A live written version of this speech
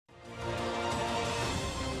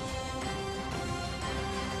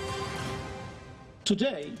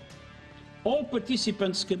Today, all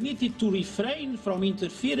participants committed to refrain from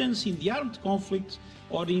interference in the armed conflict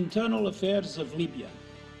or the internal affairs of Libya.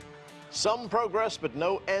 Some progress, but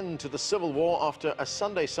no end to the civil war after a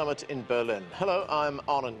Sunday summit in Berlin. Hello, I'm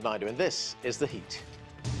Anand Naidu, and this is The Heat.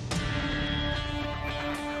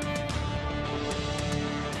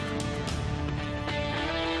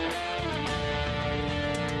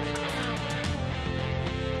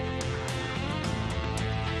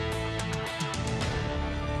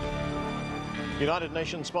 United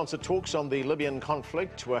Nations-sponsored talks on the Libyan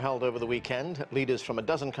conflict were held over the weekend. Leaders from a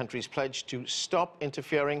dozen countries pledged to stop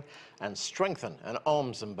interfering and strengthen an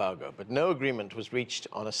arms embargo, but no agreement was reached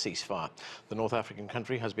on a ceasefire. The North African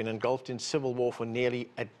country has been engulfed in civil war for nearly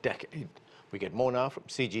a decade. We get more now from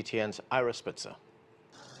CGTN's Ira Spitzer.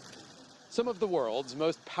 Some of the world's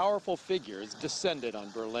most powerful figures descended on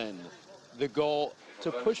Berlin. The goal,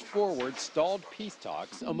 to push forward stalled peace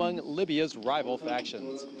talks among Libya's rival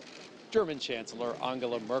factions. German Chancellor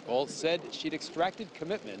Angela Merkel said she'd extracted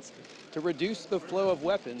commitments to reduce the flow of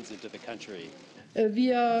weapons into the country.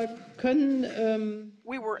 We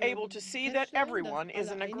were able to see that everyone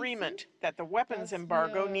is in agreement that the weapons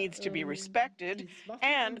embargo needs to be respected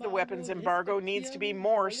and the weapons embargo needs to be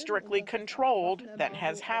more strictly controlled than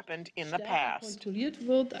has happened in the past.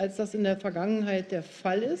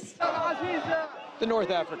 The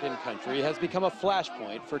North African country has become a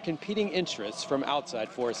flashpoint for competing interests from outside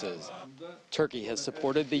forces. Turkey has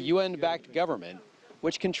supported the UN-backed government,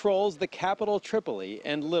 which controls the capital Tripoli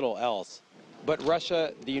and little else. But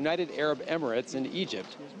Russia, the United Arab Emirates, and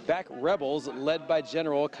Egypt back rebels led by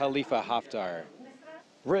General Khalifa Haftar.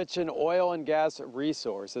 Rich in oil and gas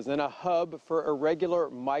resources and a hub for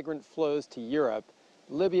irregular migrant flows to Europe,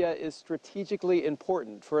 Libya is strategically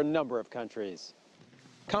important for a number of countries.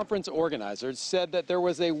 Conference organizers said that there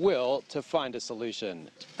was a will to find a solution.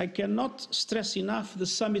 I cannot stress enough the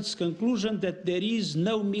summit's conclusion that there is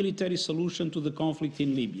no military solution to the conflict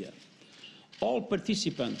in Libya. All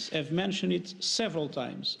participants have mentioned it several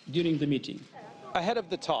times during the meeting. Ahead of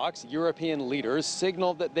the talks, European leaders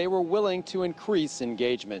signaled that they were willing to increase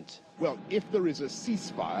engagement. Well, if there is a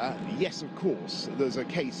ceasefire, yes, of course, there's a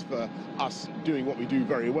case for us doing what we do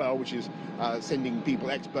very well, which is sending people,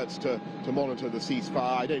 experts, to monitor the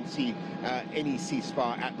ceasefire. I don't see any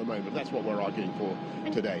ceasefire at the moment. That's what we're arguing for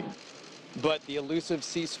today. But the elusive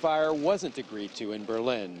ceasefire wasn't agreed to in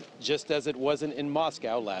Berlin, just as it wasn't in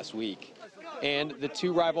Moscow last week. And the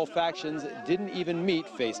two rival factions didn't even meet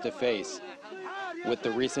face to face. With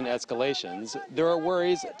the recent escalations, there are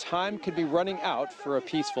worries time could be running out for a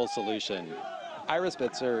peaceful solution. Ira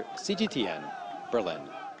Spitzer, CGTN, Berlin.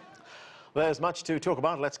 There's much to talk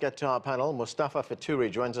about. Let's get to our panel. Mustafa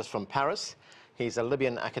Fetouri joins us from Paris. He's a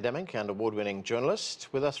Libyan academic and award-winning journalist.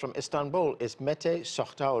 With us from Istanbul is Mete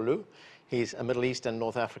Sohtaoglu. He's a Middle East and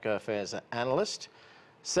North Africa affairs analyst.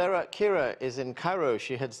 Sara is in Cairo.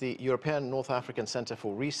 She heads the European North African Center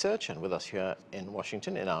for Research, and with us here in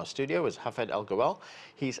Washington in our studio is Hafed Al Ghwell.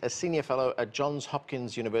 He's a senior fellow at Johns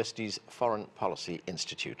Hopkins University's Foreign Policy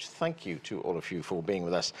Institute. Thank you to all of you for being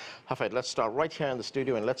with us. Hafed, let's start right here in the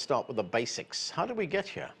studio, and let's start with the basics. How did we get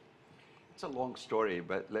here? It's a long story,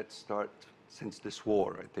 but let's start since this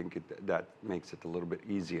war. I think that makes it a little bit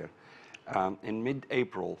easier. In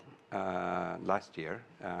mid-April last year,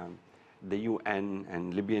 the UN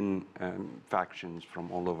and Libyan factions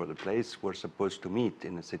from all over the place were supposed to meet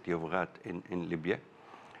in the city of Ghat in Libya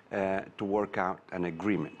to work out an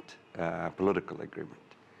agreement, a political agreement.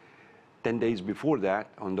 10 days before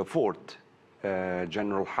that, on the 4th,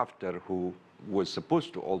 General Haftar, who was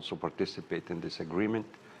supposed to also participate in this agreement,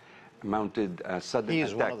 mounted a sudden attack.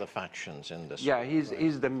 He's one of the factions in this. Yeah,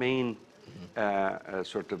 he's the main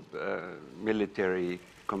sort of military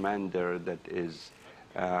commander that is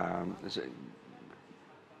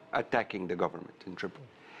attacking the government in Tripoli.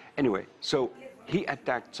 Anyway, so he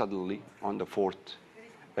attacked suddenly on the 4th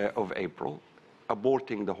of April,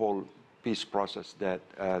 aborting the whole peace process that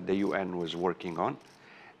the UN was working on,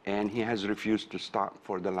 and he has refused to stop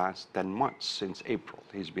for the last 10 months since April.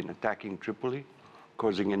 He's been attacking Tripoli,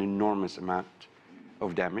 causing an enormous amount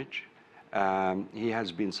of damage. He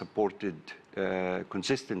has been supported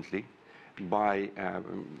consistently by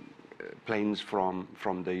planes from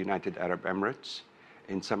the United Arab Emirates,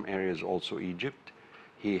 in some areas also Egypt.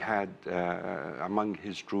 He had among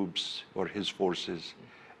his troops or his forces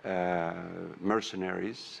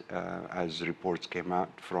mercenaries, as reports came out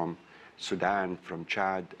from Sudan, from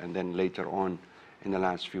Chad, and then later on in the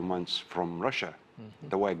last few months from Russia,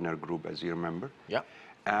 the Wagner group, as you remember. Yeah.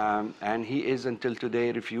 And he is until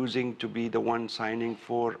today refusing to be the one signing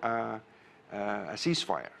for a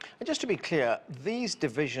ceasefire. And just to be clear, these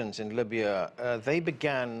divisions in Libya, they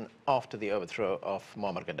began after the overthrow of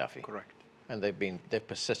Muammar Gaddafi. Correct. And they've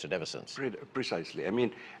persisted ever since. Precisely. I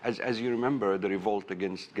mean, as you remember, the revolt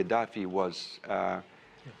against Gaddafi was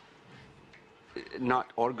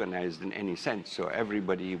not organized in any sense. So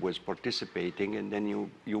everybody was participating, and then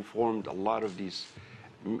you formed a lot of these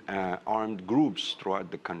armed groups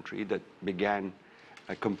throughout the country that began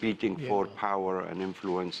competing for power and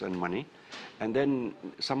influence and money. And then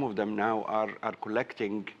some of them now are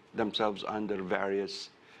collecting themselves under various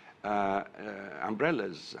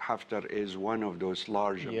umbrellas. Haftar is one of those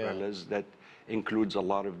large umbrellas that includes a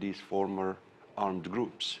lot of these former armed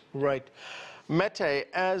groups. Right. Mete,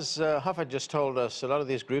 as Hafed just told us, a lot of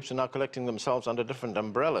these groups are now collecting themselves under different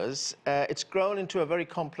umbrellas. It's grown into a very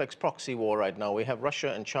complex proxy war right now. We have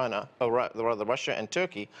Russia and China, or rather Russia and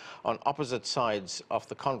Turkey, on opposite sides of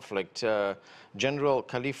the conflict. General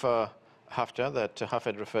Khalifa Haftar, that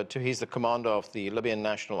Hafed referred to, he's the commander of the Libyan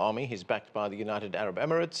National Army. He's backed by the United Arab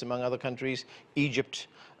Emirates, among other countries, Egypt,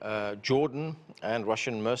 Jordan, and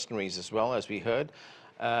Russian mercenaries as well, as we heard.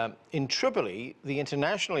 In Tripoli, the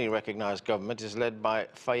internationally recognized government is led by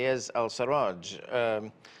Fayez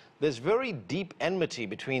al-Sarraj. There's very deep enmity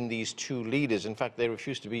between these two leaders. In fact, they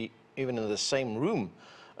refuse to be even in the same room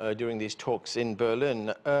during these talks in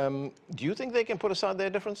Berlin. Do you think they can put aside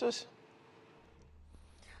their differences?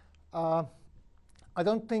 I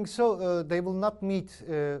don't think so. They will not meet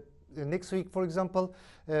next week, for example.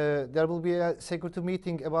 There will be a security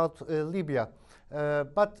meeting about Libya.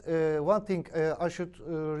 But one thing I should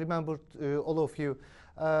remember all of you,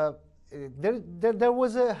 there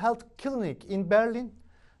was a health clinic in Berlin,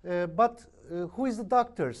 but who is the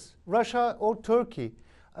doctors, Russia or Turkey?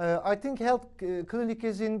 I think health clinic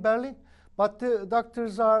is in Berlin, but the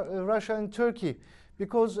doctors are Russia and Turkey,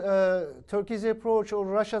 because Turkey's approach or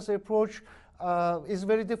Russia's approach is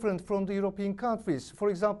very different from the European countries. For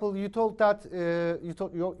example, you told that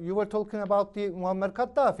you were talking about the Muammar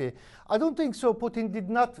Gaddafi. I don't think so. Putin did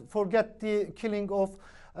not forget the killing of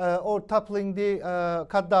or toppling the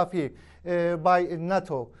Gaddafi by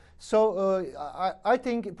NATO. So I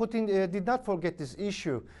think Putin did not forget this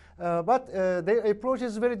issue. But their approach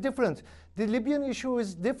is very different. The Libyan issue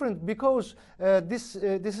is different because this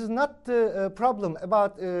is not the problem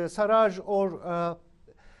about Sarraj or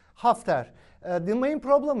Haftar. The main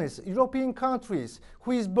problem is European countries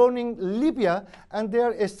who is burning Libya, and they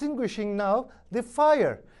are extinguishing now the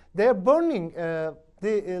fire. They are burning the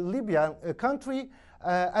Libyan country,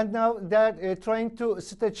 and now they are trying to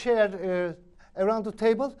sit a chair around the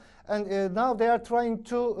table, and now they are trying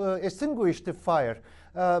to extinguish the fire.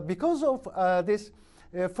 Because of this,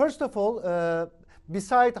 first of all,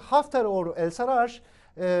 beside Haftar or El-Sarraj,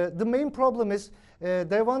 the main problem is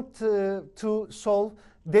they want to solve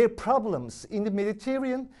their problems in the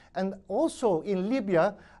Mediterranean and also in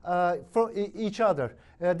Libya for each other.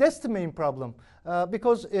 That's the main problem.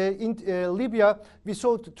 Because in Libya, we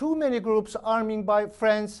saw too many groups arming by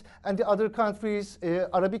France and the other countries,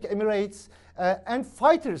 Arabic Emirates, and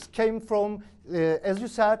fighters came from, as you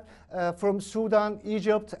said, from Sudan,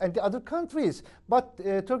 Egypt, and the other countries. But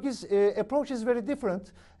Turkey's approach is very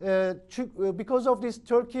different. Because of this,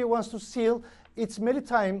 Turkey wants to seal its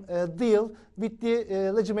maritime deal with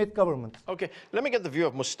the legitimate government. Okay, let me get the view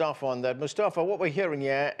of Mustafa on that. Mustafa, what we're hearing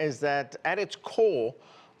here is that at its core,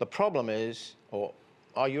 the problem is, or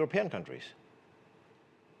are European countries?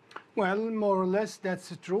 Well, more or less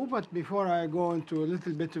that's true, but before I go into a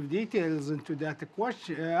little bit of details into that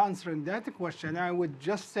question, answering that question, I would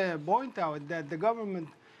just point out that the government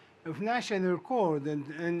of national accord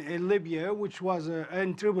in Libya, which was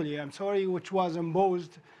in Tripoli, I'm sorry, which was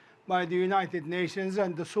imposed by the United Nations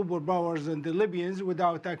and the superpowers and the Libyans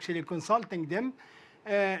without actually consulting them,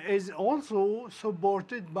 is also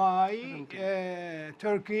supported by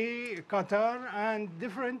Turkey, Qatar,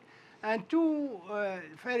 and two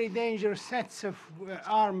very dangerous sets of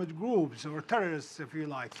armed groups, or terrorists, if you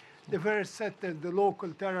like. The first set is the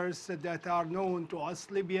local terrorists that are known to us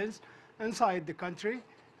Libyans inside the country,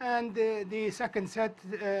 and the second set,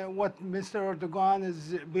 what Mr. Erdogan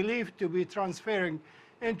is believed to be transferring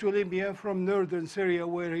into Libya from northern Syria,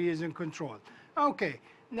 where he is in control. Okay,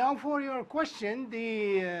 now for your question,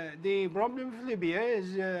 the problem of Libya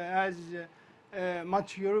is as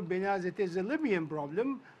much European as it is a Libyan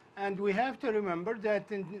problem. And we have to remember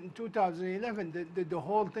that in 2011, the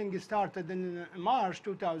whole thing started in March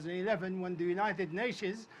 2011, when the United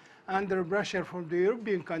Nations, under pressure from the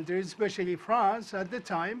European countries, especially France at the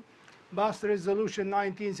time, passed Resolution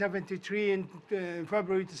 1973 in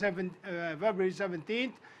February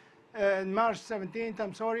 17th, March 17th,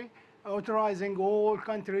 I'm sorry, authorizing all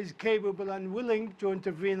countries capable and willing to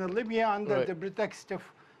intervene in Libya under the pretext of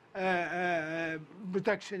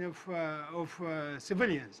protection of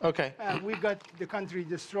civilians. Okay. We got the country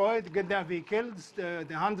destroyed, Gaddafi killed,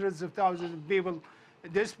 the hundreds of thousands of people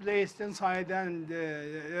displaced inside and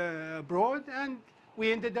abroad, and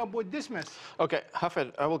we ended up with this mess. Okay,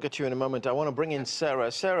 Hafed, I will get you in a moment. I want to bring in Sara.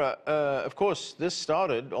 Sara, of course, this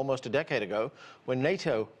started almost a decade ago when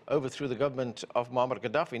NATO overthrew the government of Muammar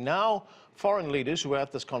Gaddafi. Now, foreign leaders who were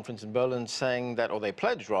at this conference in Berlin saying that, or they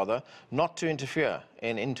pledged rather, not to interfere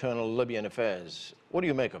in internal Libyan affairs. What do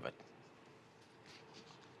you make of it?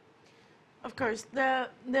 Of course, the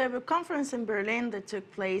conference in Berlin that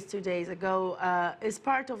took place 2 days ago is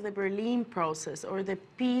part of the Berlin process, or the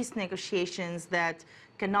peace negotiations that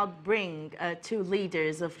cannot bring two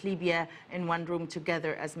leaders of Libya in one room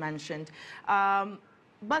together, as mentioned.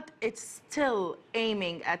 But it's still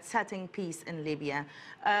aiming at setting peace in Libya.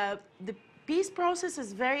 The peace process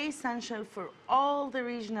is very essential for all the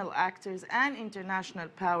regional actors and international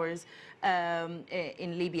powers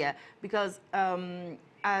in Libya, because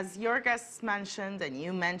as your guests mentioned, and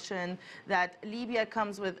you mentioned, that Libya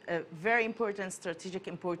comes with a very important strategic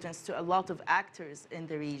importance to a lot of actors in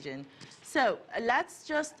the region. So let's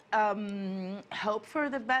just hope for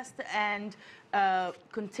the best and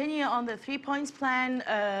continue on the 3 points plan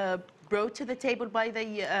brought to the table by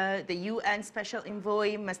the UN Special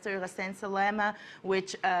Envoy, Mr. Ghassan Salama,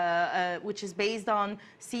 which is based on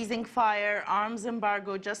ceasing fire, arms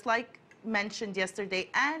embargo, just like mentioned yesterday,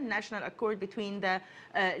 and national accord between the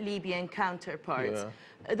Libyan counterparts.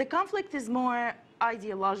 Yeah. The conflict is more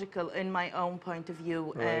ideological in my own point of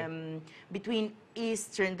view, between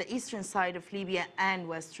the eastern side of Libya and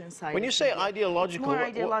western side. When you say ideological,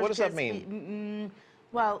 what does that mean?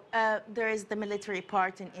 Well, there is the military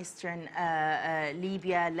part in eastern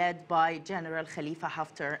Libya led by General Khalifa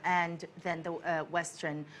Haftar, and then the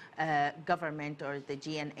western government, or the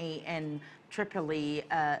GNA in Tripoli,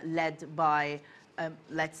 led by,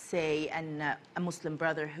 let's say, a Muslim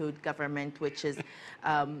Brotherhood government, which is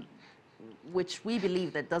which we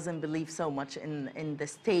believe that doesn't believe so much in the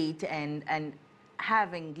state and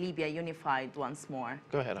having Libya unified once more.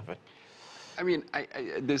 Go ahead, Hafed. I mean,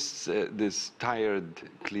 this tired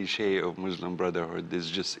cliche of Muslim Brotherhood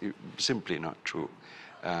is just simply not true.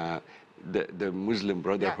 The Muslim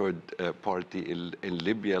Brotherhood party in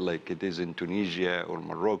Libya, like it is in Tunisia or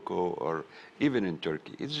Morocco or even in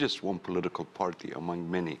Turkey, it's just one political party among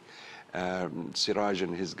many. Siraj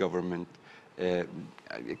and his government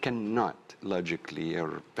cannot logically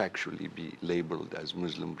or factually be labeled as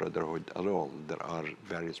Muslim Brotherhood at all. There are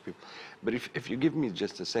various people. But if you give me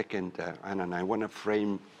just a second, Anna, I want to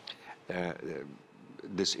frame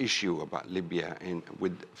this issue about Libya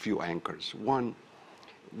with a few anchors. One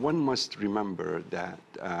must remember that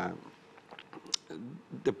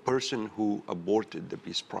the person who aborted the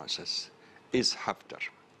peace process is Haftar.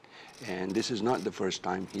 And this is not the first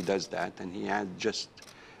time he does that, and he had just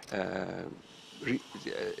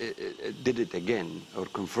did it again, or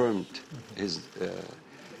confirmed his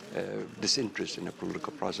disinterest in a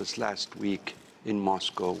political process last week in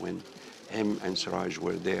Moscow, when him and Siraj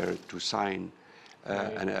were there to sign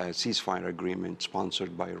a ceasefire agreement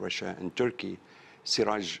sponsored by Russia and Turkey.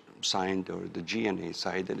 Siraj signed, or the GNA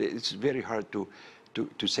signed, and it's very hard to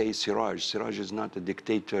say Siraj. Siraj is not a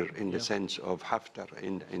dictator in the sense of Haftar,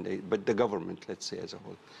 but the government, let's say, as a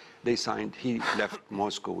whole. They signed, he left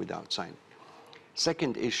Moscow without signing.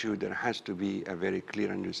 Second issue, there has to be a very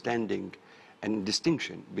clear understanding and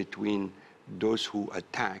distinction between those who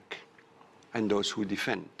attack and those who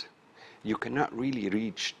defend. You cannot really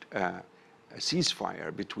reach a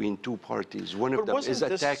ceasefire between two parties. One of them is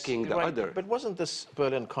attacking the other. But wasn't this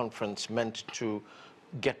Berlin conference meant to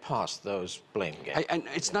get past those blame games? And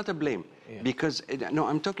it's not a blame, because, no,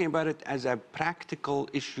 I'm talking about it as a practical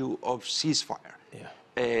issue of ceasefire.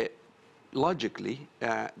 Logically,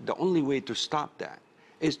 the only way to stop that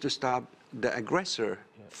is to stop the aggressor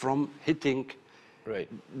from hitting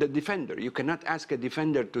the defender. You cannot ask a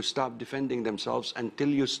defender to stop defending themselves until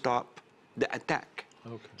you stop the attack.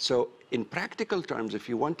 So in practical terms, if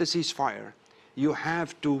you want a ceasefire, you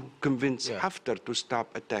have to convince Haftar to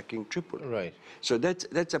stop attacking Tripoli. So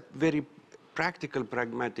that's a very practical,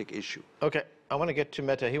 pragmatic issue. Okay, I want to get to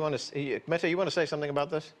Mete. Mete, you want to say something about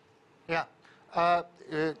this? Yeah.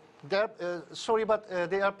 Sorry, but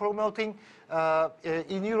they are promoting,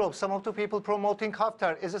 in Europe, some of the people promoting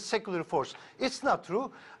Haftar as a secular force. It's not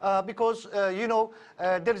true, because, you know,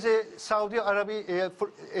 there is a Saudi Arabia,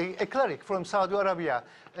 a cleric from Saudi Arabia.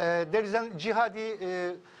 There is a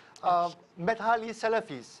jihadi, Medhali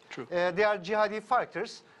Salafis. They are jihadi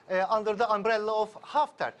fighters. under the umbrella of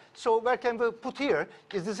Haftar. So where can we put here?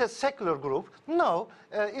 Is this a secular group? No,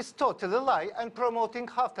 it's totally a lie. And promoting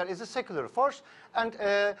Haftar is a secular force. And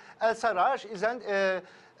al-Sarraj is a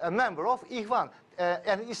member of Ihwan,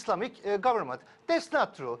 an Islamic government. That's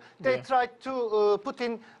not true. They tried to put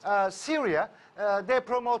in Syria. They're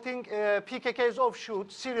promoting PKK's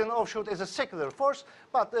offshoot, Syrian offshoot, as a secular force.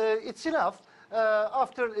 But it's enough.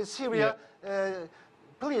 After Syria,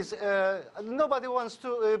 please, nobody wants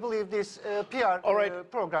to believe this PR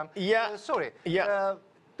program. Sorry.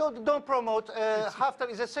 Don't promote Haftar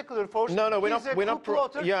is a secular force. No, we're not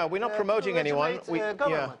promoting anyone. We're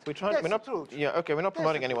not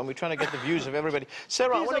promoting anyone. We're trying to get the views of everybody.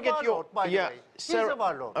 Sarah, I want to get your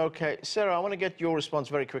Sarah, I want to get your response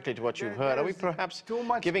very quickly to what you've heard. Are we perhaps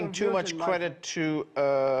giving too much credit to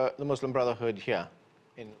the Muslim Brotherhood here?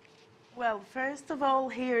 Well, first of all,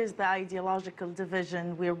 here is the ideological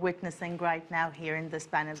division we're witnessing right now here in this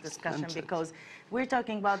panel discussion, because we're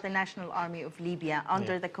talking about the National Army of Libya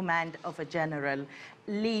under the command of a general,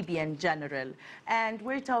 Libyan general. And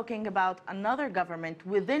we're talking about another government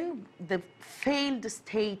within the failed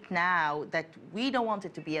state now, that we don't want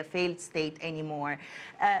it to be a failed state anymore,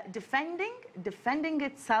 defending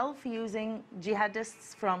itself using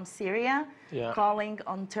jihadists from Syria, calling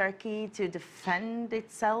on Turkey to defend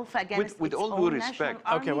itself against with its all own due respect.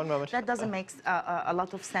 national Okay, army. one moment. That doesn't make a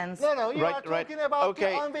lot of sense. No, you are talking about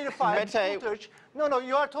the unverified footage. No,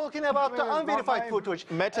 you are talking about the unverified footage.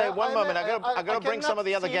 Mete, one moment. I got to bring some of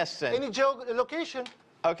the other guests in. Any geolocation?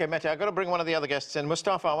 Okay, Mete, I got to bring one of the other guests in.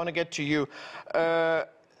 Mustafa, I want to get to you.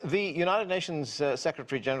 The United Nations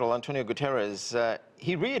Secretary General Antonio Guterres,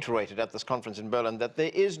 he reiterated at this conference in Berlin that there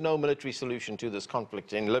is no military solution to this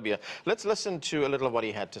conflict in Libya. Let's listen to a little of what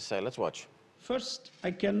he had to say. Let's watch. First, I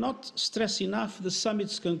cannot stress enough the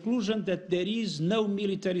summit's conclusion that there is no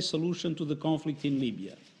military solution to the conflict in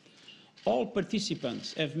Libya. All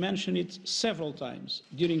participants have mentioned it several times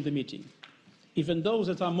during the meeting, even those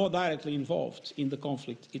that are more directly involved in the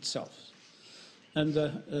conflict itself. And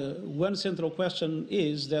one central question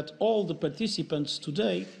is that all the participants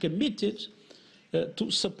today committed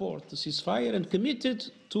to support the ceasefire and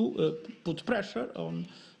committed to put pressure on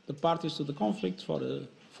the parties to the conflict for a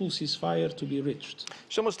full ceasefire to be reached.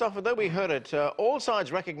 So, Mustafa, though we heard it, all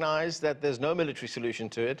sides recognize that there's no military solution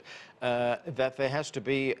to it, that there has to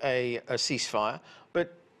be a ceasefire,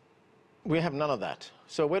 but we have none of that.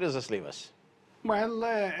 So where does this leave us? Well,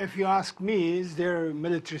 if you ask me, is there a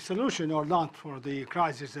military solution or not for the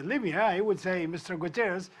crisis in Libya, I would say Mr.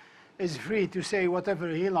 Guterres is free to say whatever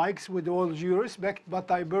he likes with all due respect, but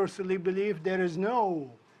I personally believe there is no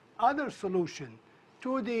other solution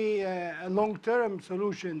to the long-term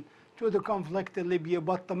solution to the conflict in Libya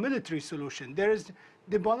but the military solution. There is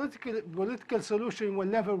the political solution will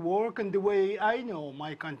never work in the way I know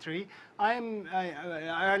my country. I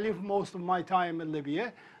live most of my time in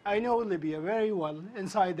Libya. I know Libya very well,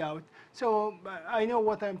 inside out, so I know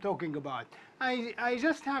what I'm talking about. I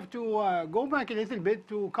just have to go back a little bit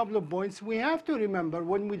to a couple of points. We have to remember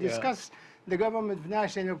when we discuss the Government of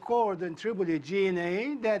National Accord in Tripoli,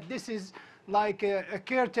 GNA, that this is like a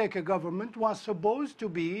caretaker government was supposed to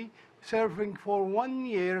be serving for 1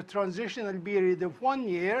 year, transitional period of 1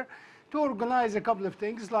 year, to organize a couple of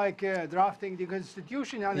things like drafting the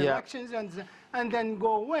constitution and elections and then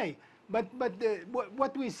go away. But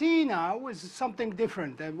what we see now is something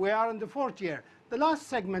different. We are in the 4th year. The last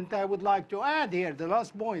segment I would like to add here, the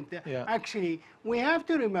last point, actually, we have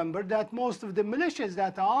to remember that most of the militias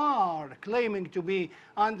that are claiming to be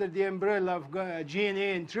under the umbrella of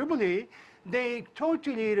GNA in Tripoli, they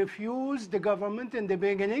totally refused the government in the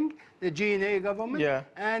beginning, the GNA government,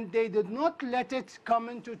 and they did not let it come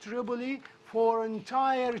into Tripoli for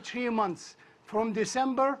entire 3 months. From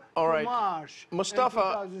December to March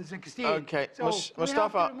Mustafa, 2016. Okay, so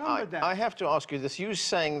Mustafa, I have to ask you this. You're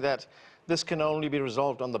saying that this can only be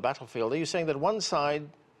resolved on the battlefield. Are you saying that one side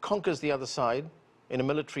conquers the other side in a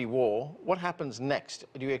military war? What happens next?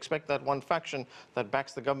 Do you expect that one faction that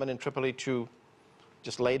backs the government in Tripoli to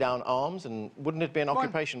just lay down arms? And wouldn't it be an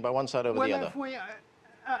occupation by one side over the other?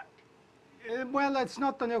 Well, it's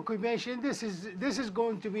not an occupation. This is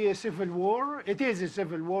going to be a civil war. It is a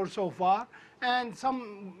civil war so far, and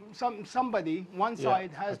somebody, one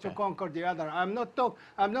side has to conquer the other. I'm not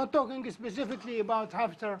talking specifically about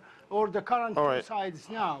Haftar or the current two sides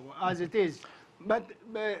now, as it is, but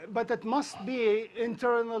it must be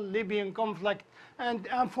internal Libyan conflict, and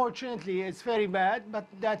unfortunately, it's very bad. But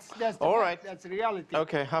that's that's reality.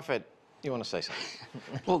 Okay, Hafed, you want to say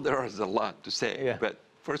something? Well, there is a lot to say, but.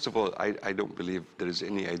 First of all, I don't believe there is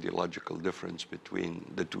any ideological difference between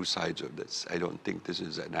the two sides of this. I don't think this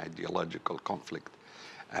is an ideological conflict.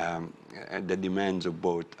 And the demands of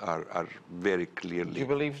both are very clearly. Do you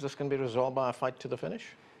believe this can be resolved by a fight to the finish?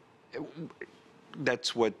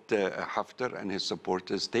 That's what Haftar and his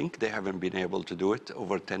supporters think. They haven't been able to do it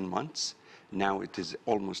over 10 months. Now it is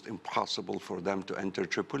almost impossible for them to enter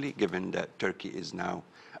Tripoli, given that Turkey is now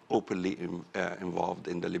openly involved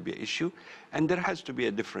in the Libya issue. And there has to be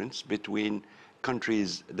a difference between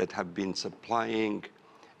countries that have been supplying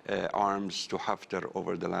arms to Haftar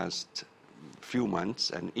over the last few months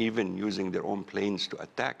and even using their own planes to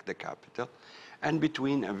attack the capital, and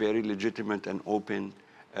between a very legitimate and open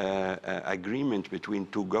agreement between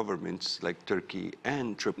two governments like Turkey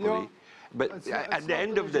and Tripoli. But at the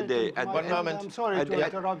end of the day, I'm sorry to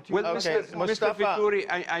interrupt you. Well, Okay, Mr. Fetouri,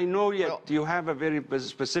 I know you have a very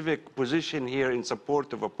specific position here in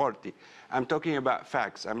support of a party. I'm talking about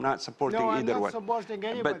facts. I'm not supporting either one. I'm not supporting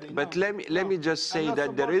anybody. But let me just say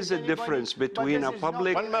that there is a difference between a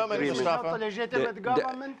public agreement. It's not a legitimate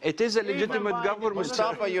government. It is a legitimate government.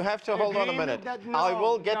 Mustafa, you have to hold on a minute. I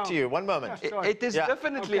will get to you. One moment. It is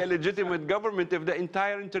definitely a legitimate government if the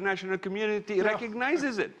entire international community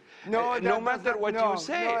recognizes it. No matter what you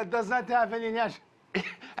say. No, it does not have any national.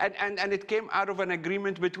 And it came out of an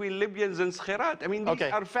agreement between Libyans and Skhirat. I mean, these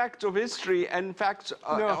are facts of history and facts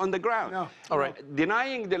on the ground. All right.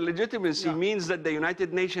 Denying the legitimacy means that the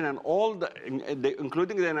United Nations and all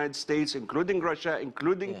including the United States, including Russia,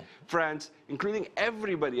 including France, including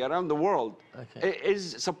everybody around the world,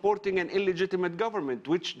 is supporting an illegitimate government,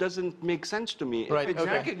 which doesn't make sense to me. Right. If it's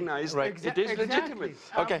recognized, it is legitimate.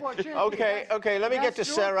 Okay. Let me get to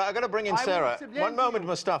Sara. I got to bring in Sara. One moment,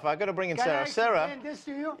 Mustafa. I got to bring in Sara. Sara, this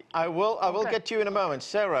to you? I will get to you in a moment.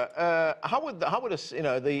 Sara, how would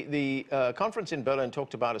the conference in Berlin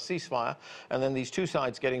talked about a ceasefire, and then these two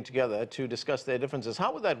sides getting together to discuss their differences.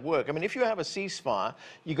 How would that work? I mean, if you have a ceasefire,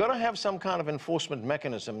 you got to have some kind of enforcement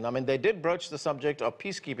mechanism. I mean, they did broach the subject of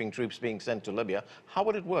peacekeeping troops being sent to Libya. How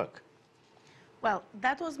would it work? Well,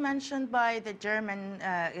 that was mentioned by the German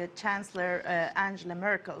Chancellor Angela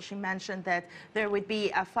Merkel. She mentioned that there would be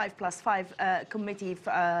a 5+5 committee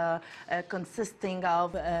consisting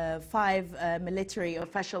of 5 military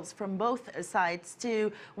officials from both sides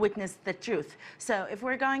to witness the truth. So if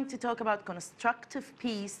we're going to talk about constructive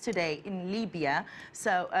peace today in Libya,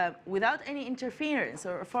 so without any interference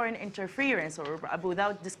or foreign interference or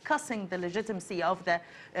without discussing the legitimacy of the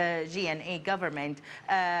GNA government,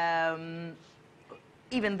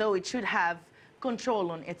 even though it should have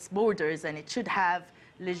control on its borders and it should have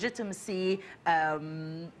legitimacy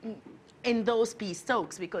in those peace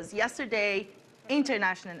talks, because yesterday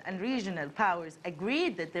international and regional powers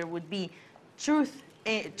agreed that there would be truce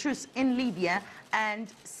in Libya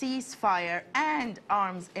and ceasefire and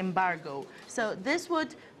arms embargo. So this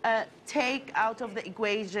would take out of the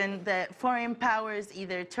equation the foreign powers,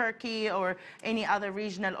 either Turkey or any other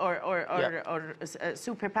regional or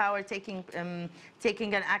superpower taking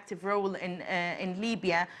an active role in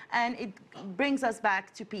Libya, and it brings us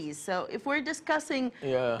back to peace. So if we're discussing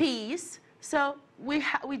peace, so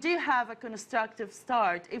we do have a constructive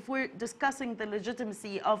start. If we're discussing the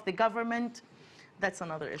legitimacy of the government, that's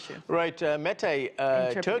another issue. Right, Mete,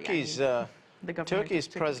 Turkey's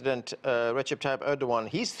President Recep Tayyip Erdogan,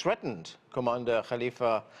 he's threatened Commander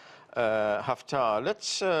Khalifa Haftar.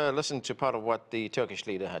 Let's listen to part of what the Turkish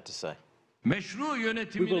leader had to say. We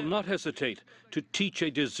will not hesitate to teach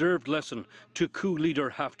a deserved lesson to coup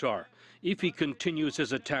leader Haftar if he continues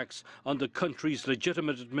his attacks on the country's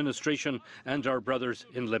legitimate administration and our brothers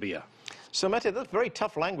in Libya. So, Mete, that's very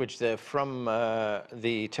tough language there from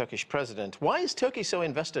the Turkish president. Why is Turkey so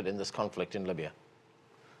invested in this conflict in Libya?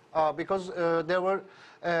 Because there were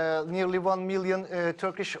nearly 1 million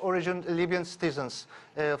Turkish origin Libyan citizens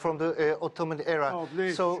from the Ottoman era. Oh,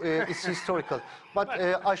 so it's historical. But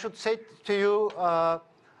I should say to you,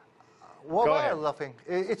 why are you laughing?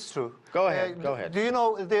 It's true. Go ahead, go ahead. Do you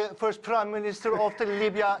know the first prime minister of the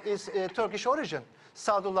Libya is Turkish origin,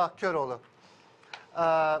 Sadullah Köroğlu?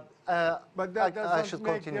 But that I should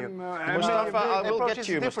continue. Mustafa, I will get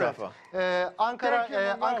to you, Mustafa.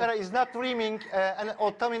 Ankara is not dreaming an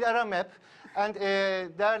Ottoman era map, and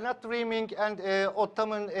they are not dreaming an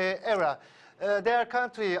Ottoman era. Their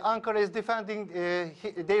country, Ankara, is defending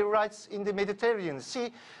their rights in the Mediterranean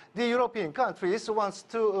Sea. The European countries wants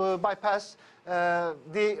to bypass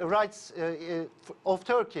the rights of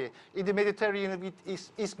Turkey in the Mediterranean with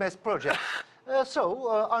ISMES project.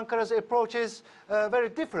 So Ankara's approach is very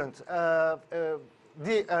different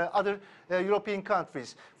the other European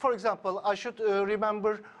countries. For example, I should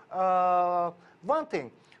remember one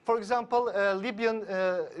thing. For example, Libyan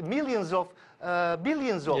billions of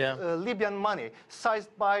Libyan money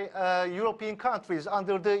seized by European countries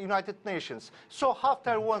under the United Nations. So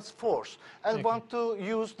Haftar wants force and wants to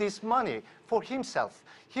use this money for himself.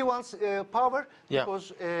 He wants power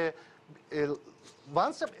because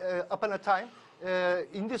once upon a time,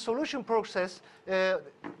 in the solution process, the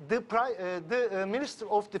Minister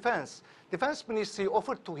of Defense Ministry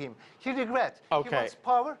offered to him. He regrets. He wants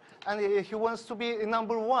power and he wants to be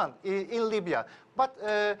 #1 in Libya. But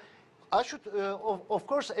I should, of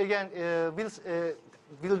course, again,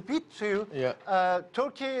 will repeat to you,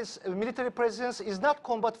 Turkey's military presence is not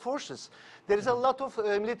combat forces. There is a lot of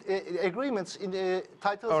agreements in the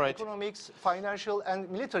titles, economics, financial, and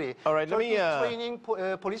military. Let me training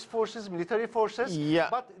police forces, military forces.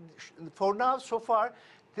 But for now, so far,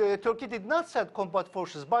 Turkey did not send combat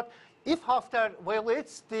forces. But if Haftar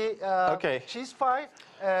violates the ceasefire,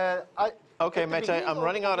 Okay, Mete, I'm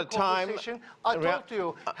running out of time. I told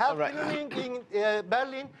you, have filming in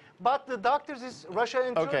Berlin, but the doctors is Russia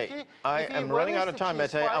and Turkey. I am running out of time,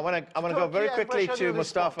 Mete. I want to go very quickly to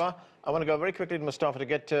Mustafa. I want to go very quickly to Mustafa to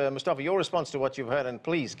get Mustafa, your response to what you've heard, and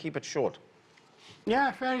please keep it short.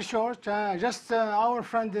 Yeah, very short. Just our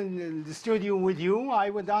friend in the studio with you, I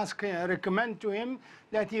would recommend to him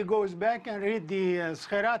that he goes back and read the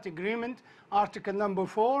Skhirat Agreement, Article number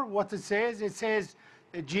 4. What it says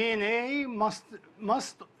GNA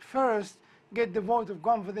must first get the vote of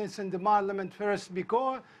confidence in the parliament first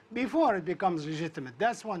before it becomes legitimate.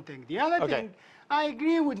 That's one thing. The other thing, I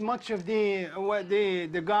agree with much of what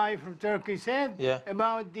the guy from Turkey said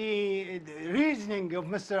about the reasoning of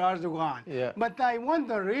Mr. Erdogan. But I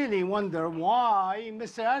really wonder why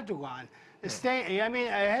Mr. Erdogan,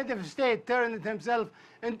 a head of state, turned himself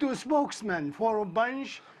into a spokesman for a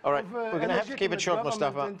bunch of we're going to have to keep it short,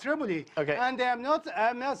 Mustafa. In Tripoli. And I'm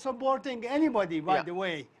not supporting anybody, by the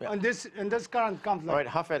way, in this current conflict. All right,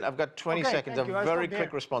 Hafed, I've got 20 seconds. A very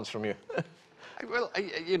quick response from you. Well,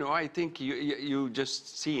 I think you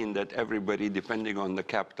just seen that everybody, depending on the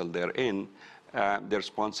capital they're in, they're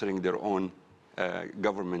sponsoring their own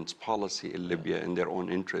government's policy in Libya in their own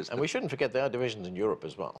interest. And we shouldn't forget there are divisions in Europe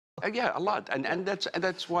as well. Yeah, a lot, and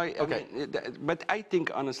that's why. But I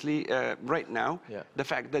think honestly, right now, the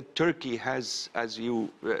fact that Turkey has, as you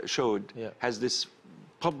showed, has this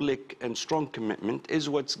public and strong commitment is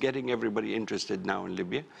what's getting everybody interested now in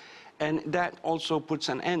Libya, and that also puts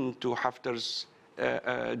an end to Haftar's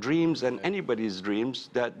dreams and anybody's dreams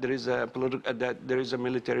that there is a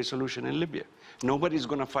military solution in Libya. Nobody's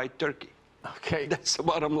going to fight Turkey. Okay. That's the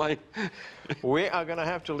bottom line. We are going to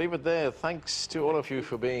have to leave it there. Thanks to all of you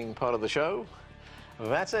for being part of the show.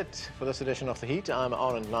 That's it for this edition of The Heat. I'm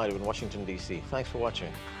Anand Naidu in Washington, D.C. Thanks for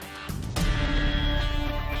watching.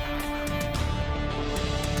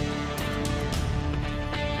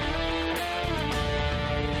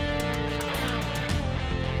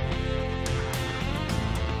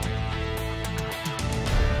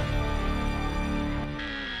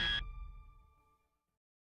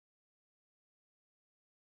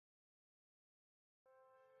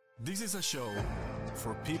 This is a show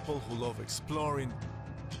for people who love exploring,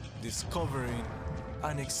 discovering,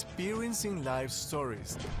 and experiencing life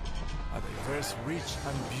stories. A diverse, rich,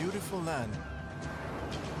 and beautiful land.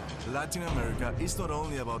 Latin America is not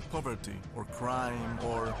only about poverty, or crime,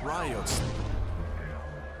 or riots.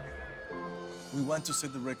 We want to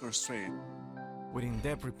set the record straight with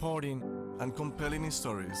in-depth reporting and compelling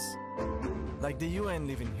stories. Like the UN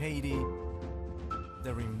leaving Haiti,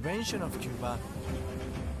 the reinvention of Cuba,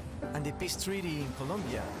 and the peace treaty in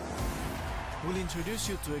Colombia. We'll introduce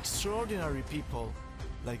you to extraordinary people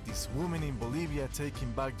like this woman in Bolivia taking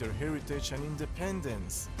back their heritage and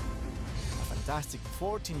independence. A fantastic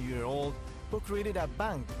 14-year-old who created a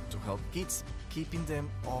bank to help kids, keeping them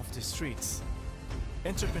off the streets.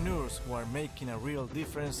 Entrepreneurs who are making a real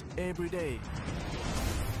difference every day.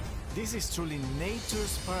 This is truly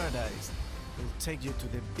nature's paradise. We'll take you to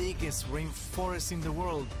the biggest rainforest in the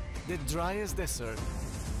world, the driest desert,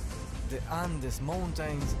 the Andes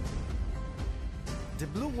Mountains, the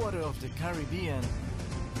blue water of the Caribbean,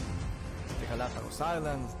 the Galapagos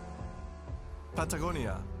Islands,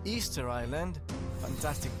 Patagonia, Easter Island,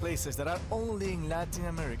 fantastic places that are only in Latin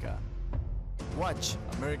America. Watch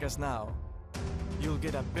America's Now. You'll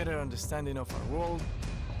get a better understanding of our world,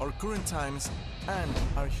 our current times, and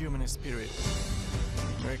our human spirit.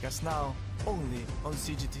 America's Now, only on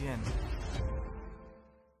CGTN.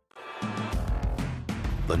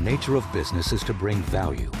 The nature of business is to bring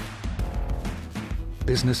value.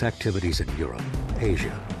 Business activities in Europe,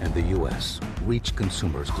 Asia, and the US reach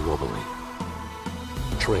consumers globally.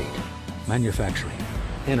 Trade, manufacturing,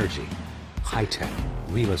 energy, high-tech,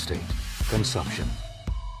 real estate, consumption.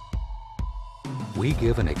 We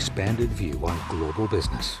give an expanded view on global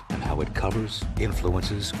business and how it covers,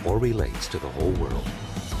 influences, or relates to the whole world.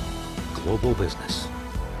 Global Business,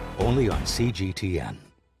 only on CGTN.